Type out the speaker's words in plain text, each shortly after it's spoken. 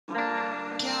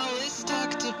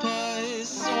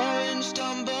octopus, orange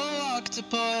Dumbo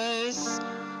octopus.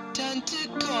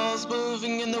 Tentacles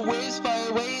moving in the waves by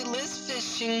weightless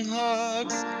fishing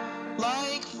hooks.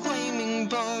 Like flaming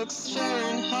books,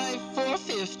 Fahrenheit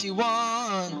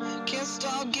 451. Can't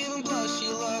stop giving blushy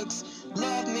looks.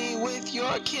 Love me with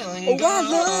your killing Oh, I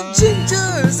love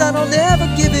gingers, I don't ever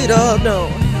give it up, no.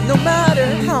 No matter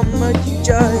how much you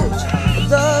judge, I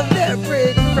love their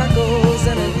pretty freckles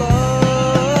and I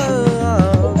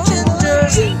love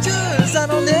gingers, I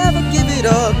don't ever give it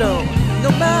up, no. No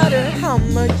matter how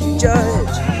much you judge,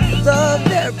 I love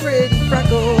their pretty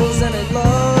freckles and I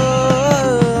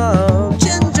love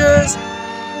gingers.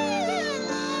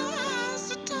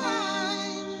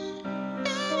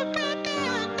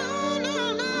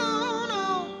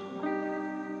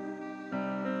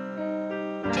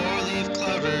 Four-leaf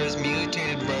clovers,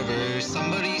 mutated rovers.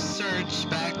 Somebody search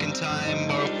back in time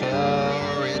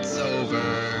before it's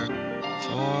over.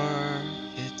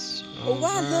 Oh,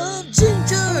 I love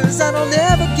gingers, I don't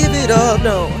ever give it up,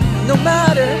 no. No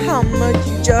matter how much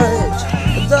you judge,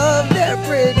 I love their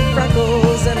pretty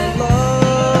freckles and I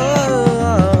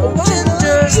love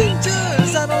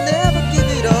gingers, I don't ever give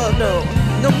it up, no.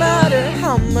 No matter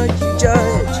how much you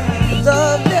judge, I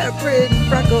love their pretty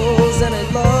freckles and I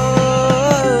love